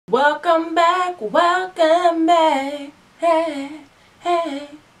Welcome back, welcome back. Hey, hey,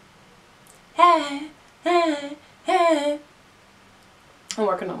 hey, hey, hey. I'm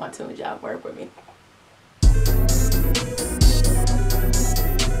working on my tune, y'all. Work with me.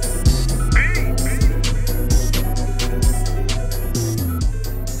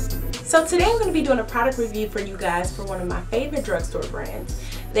 So today I'm going to be doing a product review for you guys for one of my favorite drugstore brands.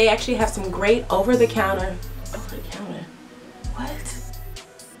 They actually have some great over-the-counter, what?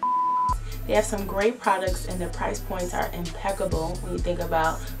 They have some great products and their price points are impeccable when you think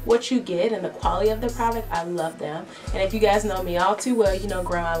about what you get and the quality of the product. I love them. And if you guys know me all too well, you know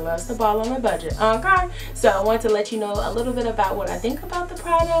grandma loves to ball on a budget. Okay? So I wanted to let you know a little bit about what I think about the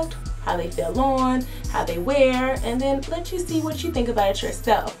product, how they feel on, how they wear, and then let you see what you think about it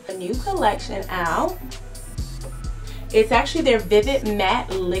yourself. A new collection out. It's actually their Vivid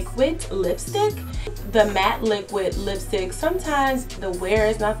Matte Liquid Lipstick. The matte liquid lipstick, sometimes the wear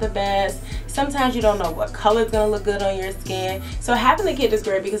is not the best. Sometimes you don't know what color is going to look good on your skin. So having the kit is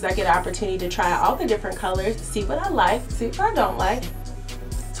great because I get an opportunity to try all the different colors, see what I like, see what I don't like.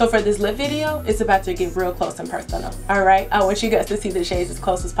 So for this lip video, it's about to get real close and personal. Alright, I want you guys to see the shades as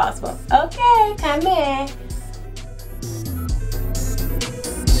close as possible. Okay, come in.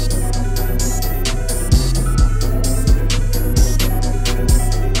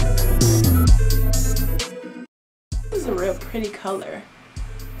 This is a real pretty color.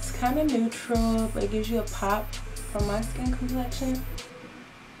 It's kind of neutral, but it gives you a pop from my skin complexion.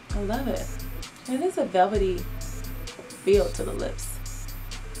 I love it. It is a velvety feel to the lips.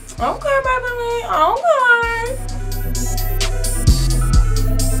 Okay, Maybelline, okay.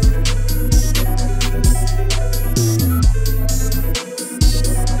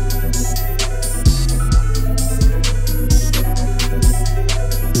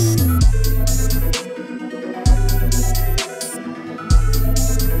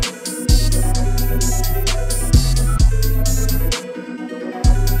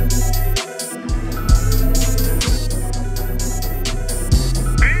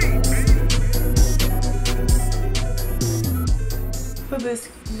 For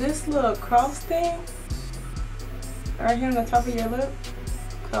this little cross thing right here on the top of your lip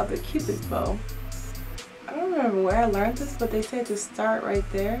called the Cupid's bow. I don't remember where I learned this, but they said to start right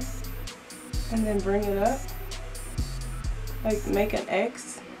there and then bring it up, like make an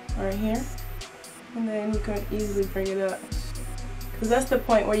X right here, and then you can easily bring it up because that's the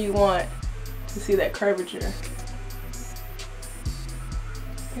point where you want to see that curvature.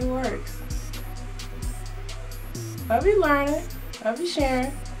 It works. I'll be learning. I'll be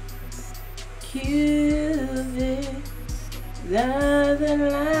sharing. Cupid doesn't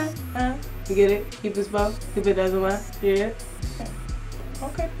lie. You get it? Cupid's bow. Cupid doesn't lie. Yeah.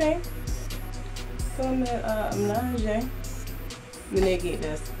 Okay, thanks. Doing the menage. The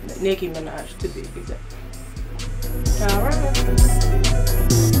Nicki Minaj to be exact. Alright.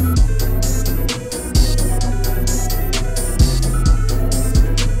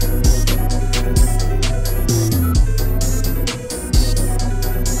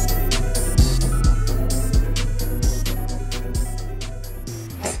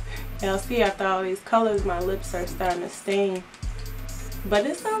 Y'all see, after all these colors, my lips are starting to stain. But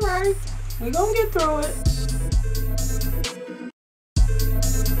it's alright. We're gonna get through it.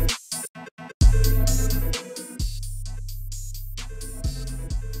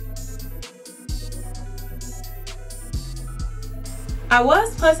 I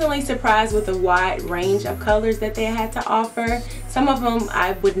was pleasantly surprised with the wide range of colors that they had to offer. Some of them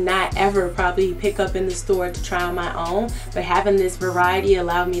I would not ever probably pick up in the store to try on my own, but having this variety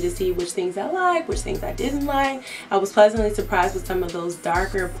allowed me to see which things I like, which things I didn't like. I was pleasantly surprised with some of those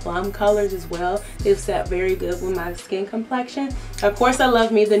darker plum colors as well. They've set very good with my skin complexion. Of course, I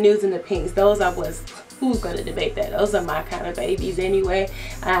love me the nudes and the pinks. Those who's gonna debate that? Those are my kind of babies anyway.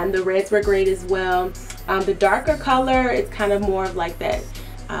 The reds were great as well. The darker color, it's kind of more of like that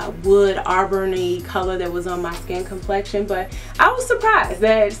wood arbor-y color that was on my skin complexion, but I was surprised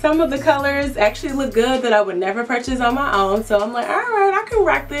that some of the colors actually look good that I would never purchase on my own. So I'm like, alright, I can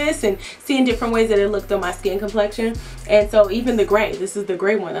rock this, and seeing different ways that it looked on my skin complexion. And so even the gray, this is the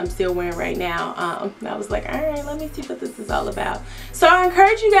gray one I'm still wearing right now. I was like, alright, let me see what this is all about. So I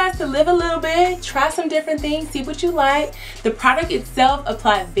encourage you guys to live a little bit, try some different things, see what you like. The product itself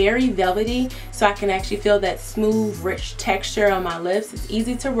applied very velvety, so I can actually feel that smooth, rich texture on my lips. It's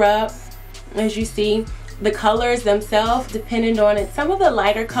easy to rub, as you see. the colors themselves, depending on it, some of the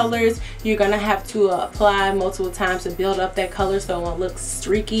lighter colors you're gonna have to apply multiple times to build up that color so it won't look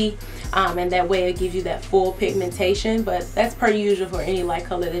streaky, and that way it gives you that full pigmentation, but that's per usual for any light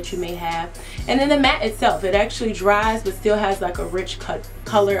color that you may have. And then the matte itself, it actually dries but still has like a rich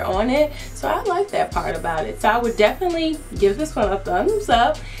color on it, so I like that part about it. So I would definitely give this one a thumbs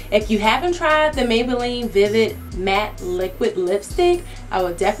up. If you haven't tried the Maybelline Vivid Matte Liquid Lipstick, I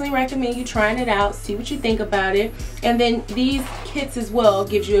would definitely recommend you trying it out, see what you think about it. And then these kits as well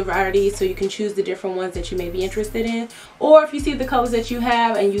gives you a variety, so you can choose the different ones that you may be interested in. Or if you see the colors that you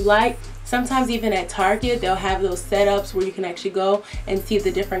have and you like, sometimes even at Target they'll have those setups where you can actually go and see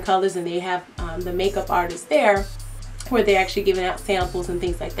the different colors, and they have the makeup artists there where they're actually giving out samples and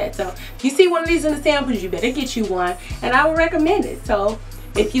things like that. So if you see one of these in the samples, you better get you one, and I would recommend it. So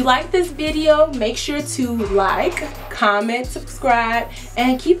if you like this video, make sure to like, comment, subscribe,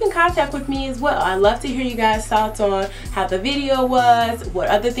 and keep in contact with me as well. I love to hear you guys' thoughts on how the video was, what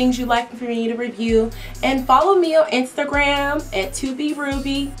other things you'd like for me to review, and follow me on Instagram at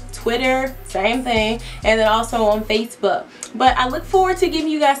 2bruby, Twitter, same thing, and then also on Facebook. But I look forward to giving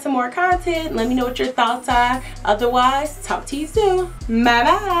you guys some more content. Let me know what your thoughts are. Otherwise, talk to you soon. Bye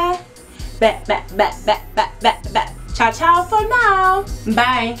bye. Back. Ciao, ciao for now.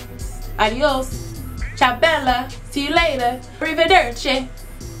 Bye. Adios. Ciao, Bella. See you later. Arrivederci.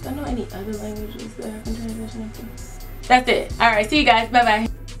 Don't know any other languages that I can translation into. That's it. Alright, see you guys. Bye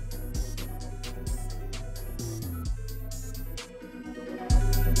bye.